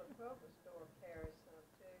 the Kroger store carries some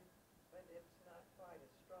too, but it's not quite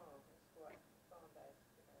as strong as what farm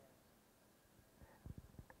basket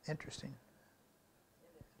has. Interesting.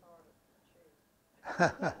 And it's harder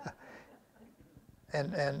to chew.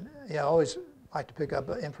 And I always like to pick up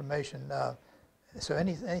information. So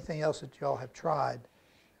anything else that y'all have tried,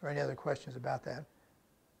 or any other questions about that?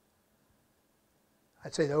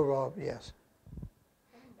 I'd say the overall, yes.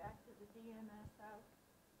 Getting back to the DMSO,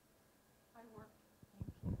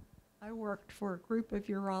 I worked for a group of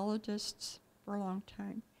urologists for a long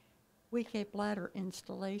time. We gave bladder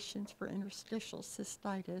installations for interstitial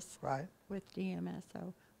cystitis Right. with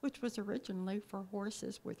DMSO, which was originally for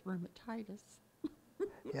horses with rheumatitis.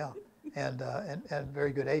 Yeah, and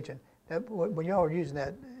very good agent. When y'all were using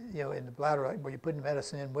that, in the bladder, were you putting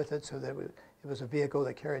medicine in with it so that it was a vehicle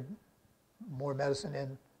that carried more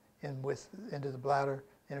medicine into the bladder,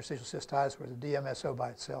 interstitial cystitis, or the DMSO by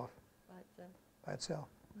itself? But by itself.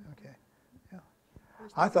 Okay. Yeah.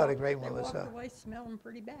 I thought a great one They was. walked away smelling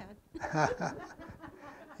pretty bad.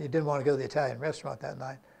 You didn't want to go to the Italian restaurant that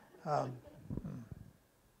night.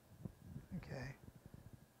 Okay.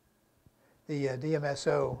 The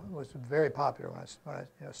DMSO was very popular when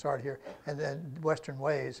I started here, and then Western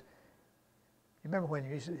Ways. You remember when you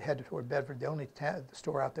used to head toward Bedford? The only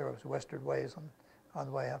store out there was Western Ways on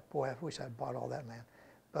the way up. Boy, I wish I'd bought all that land.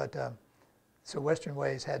 But so Western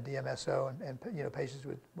Ways had DMSO, and patients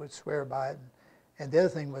would swear by it. And the other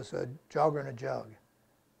thing was a jogger in a jug.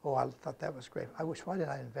 Oh, I thought that was great. Why didn't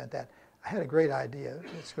I invent that? I had a great idea.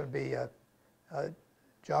 It's going to be a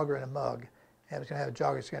jogger in a mug. And it's going to have a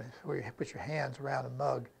jogger where you put your hands around a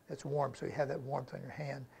mug that's warm, so you have that warmth on your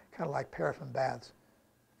hand, kind of like paraffin baths.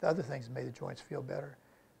 The other things that made the joints feel better.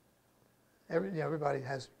 Everybody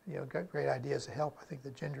has great ideas to help. I think the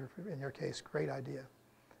ginger, in your case, great idea.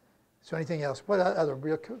 So anything else? What are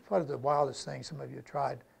the wildest things some of you have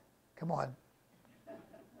tried? Come on.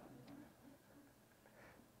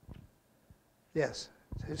 Yes,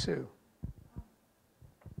 Sue.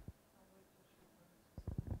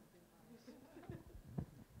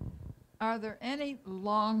 Are there any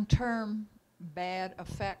long-term bad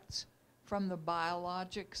effects from the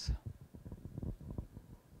biologics?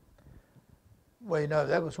 Well,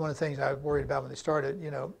 that was one of the things I worried about when they started.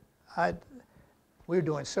 We were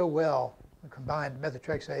doing so well with combined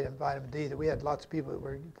methotrexate and vitamin D that we had lots of people that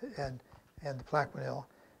were, and the Plaquenil,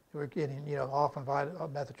 who were getting, off on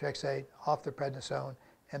methotrexate, off their prednisone,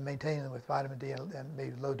 and maintaining them with vitamin D and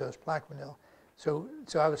maybe low-dose Plaquenil. So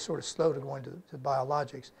I was sort of slow to go into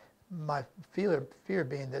biologics. My fear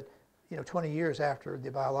being that, 20 years after the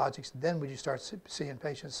biologics, then would you start seeing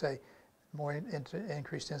patients, say, more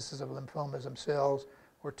increased instances of lymphomas themselves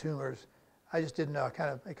or tumors. I just didn't know. It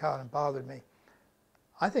kind of bothered me.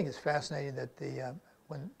 I think it's fascinating that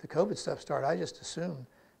when the COVID stuff started, I just assumed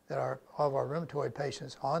that all of our rheumatoid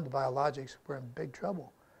patients on the biologics were in big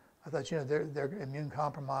trouble. I thought, they're immune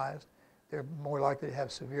compromised, they're more likely to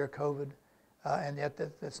have severe COVID, and yet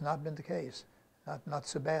that's not been the case. Not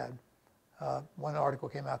so bad. One article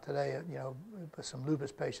came out today, with some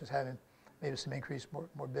lupus patients having maybe some increased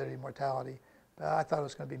morbidity, mortality, but I thought it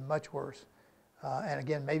was going to be much worse. And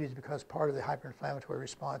again, maybe it's because part of the hyperinflammatory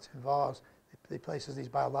response involves the places these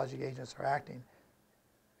biologic agents are acting.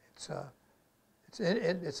 It's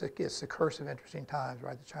the curse of interesting times,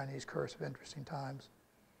 right? The Chinese curse of interesting times.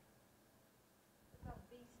 What about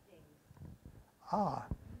bee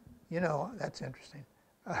stings? That's interesting.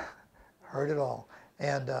 Heard it all.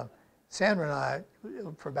 And Sandra and I,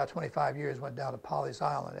 for about 25 years, went down to Polly's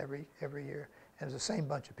Island every year, and it was the same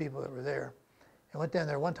bunch of people that were there. And went down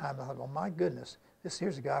there one time, and I thought, well, my goodness,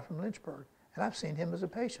 here's a guy from Lynchburg, and I've seen him as a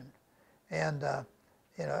patient. And I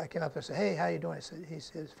came up there and said, hey, how you doing? He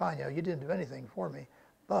said, fine, you didn't do anything for me,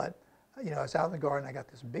 but I was out in the garden, I got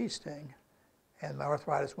this bee sting, and my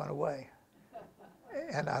arthritis went away.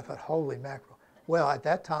 And I thought, holy mackerel. Well, at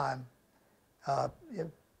that time,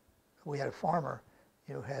 we had a farmer,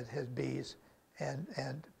 had his bees,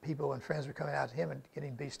 and people and friends were coming out to him and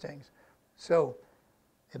getting bee stings. So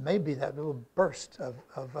it may be that little burst of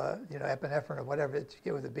epinephrine or whatever that you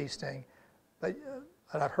get with a bee sting, but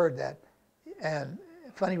I've heard that. And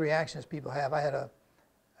funny reactions people have. I had a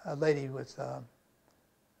lady with,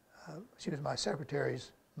 she was my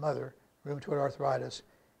secretary's mother, rheumatoid arthritis,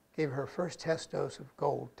 gave her first test dose of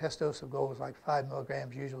gold. Test dose of gold was like 5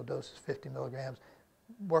 milligrams, usual dose is 50 milligrams,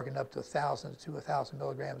 working up to 1,000 to 1,000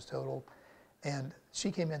 milligrams total. And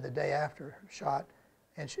she came in the day after her shot,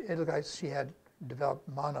 and it looked like she had developed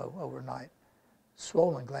mono overnight.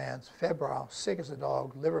 Swollen glands, febrile, sick as a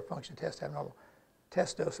dog, liver function test abnormal,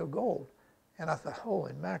 test dose of gold. And I thought,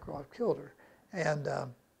 holy mackerel, I've killed her. And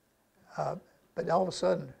but all of a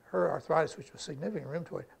sudden, her arthritis, which was significant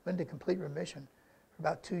rheumatoid, went into complete remission for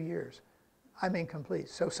about 2 years. I mean complete.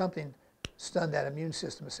 So something stunned that immune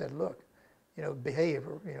system and said, look, behave,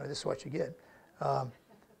 or this is what you get.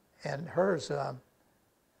 And hers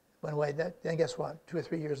went away. Then guess what? 2 or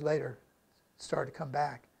 3 years later, it started to come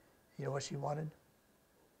back. You know what she wanted?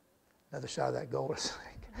 Another shot of that gold. It's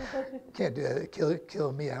like, can't do that. It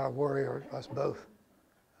kill me out of worry, or us both.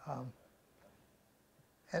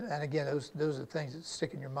 And again, those are the things that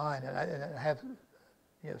stick in your mind, and I have,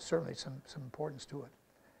 certainly some importance to it.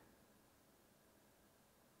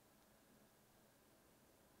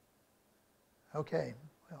 Okay.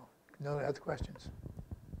 Well, no other questions.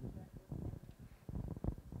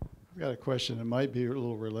 I've got a question that might be a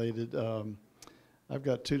little related. I've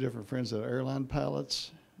got 2 different friends that are airline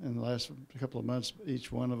pilots. In the last couple of months,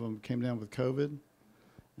 each one of them came down with COVID.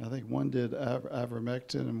 I think one did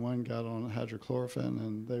ivermectin and one got on hydrochloroquine,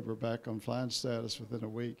 and they were back on flying status within a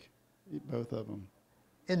week, both of them.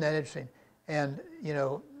 Isn't that interesting? And, you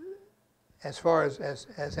know, as far as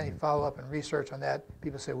any follow-up and research on that,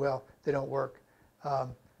 people say, well, they don't work.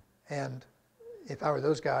 And if I were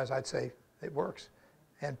those guys, I'd say it works.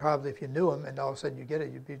 And probably if you knew them and all of a sudden you get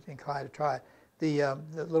it, you'd be inclined to try it. The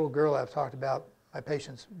little girl I've talked about, my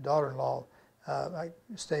patient's daughter-in-law, I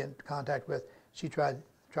stay in contact with, she tried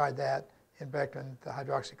that in Beckman, the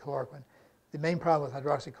hydroxychloroquine. The main problem with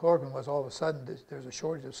hydroxychloroquine was all of a sudden there's a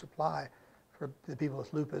shortage of supply for the people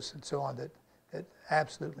with lupus and so on that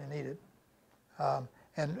absolutely need it.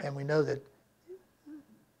 And we know that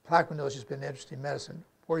Plaquenil has just been an interesting medicine.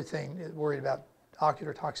 Worried about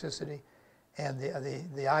ocular toxicity, and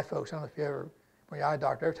the eye folks. I don't know if you ever, when your eye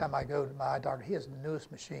doctor. Every time I go to my eye doctor, he has the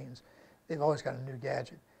newest machines. They've always got a new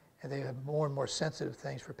gadget, and they have more and more sensitive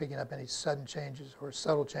things for picking up any sudden changes or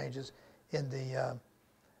subtle changes in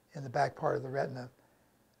the back part of the retina.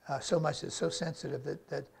 So much it's so sensitive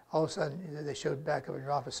that all of a sudden they showed back up in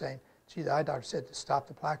your office saying, "Gee, the eye doctor said to stop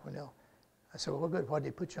the Plaquenil." I said, "Well, good. What did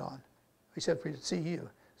he put you on?" He said, "For you to see you."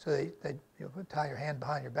 So they tie your hand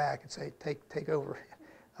behind your back and say, take over.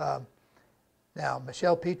 Now,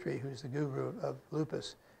 Michelle Petrie, who's the guru of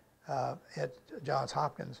lupus at Johns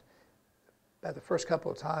Hopkins, at the first couple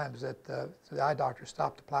of times that the eye doctor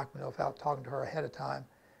stopped the Plaquenil without talking to her ahead of time,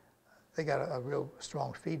 they got a real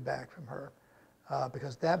strong feedback from her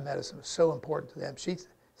because that medicine was so important to them.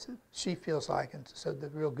 She feels like, and so the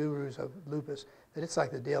real gurus of lupus, that it's like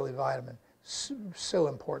the daily vitamin, so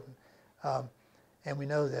important. And we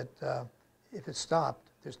know that if it's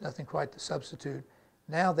stopped, there's nothing quite to substitute.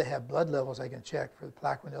 Now they have blood levels they can check for the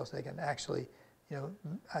Plaquenil, so they can actually, you know,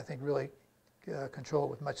 I think really control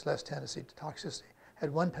it with much less tendency to toxicity. I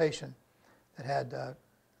had one patient that had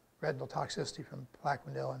retinal toxicity from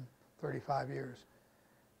Plaquenil in 35 years.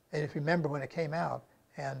 And if you remember when it came out,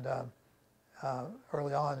 and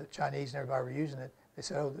early on the Chinese and everybody were using it, they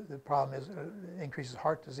said, oh, the problem is it increases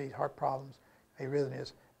heart disease, heart problems,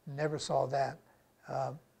 arrhythmias. Never saw that.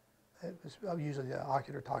 It was usually the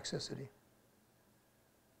ocular toxicity.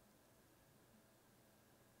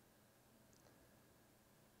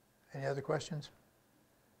 Any other questions?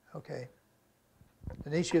 Okay.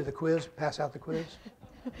 Denise, you have the quiz. Pass out the quiz.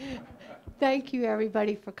 Thank you,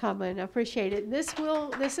 everybody, for coming. I appreciate it.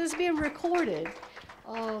 This is being recorded,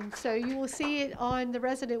 so you will see it on the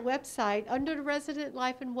resident website under the Resident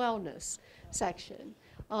Life and Wellness section.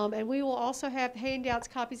 And we will also have handouts,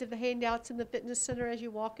 copies of the handouts in the fitness center as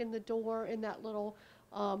you walk in the door in that little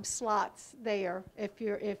slots there if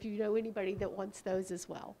you know anybody that wants those as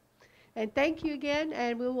well. And thank you again,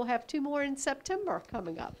 and we will have 2 more in September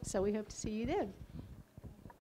coming up, so we hope to see you then.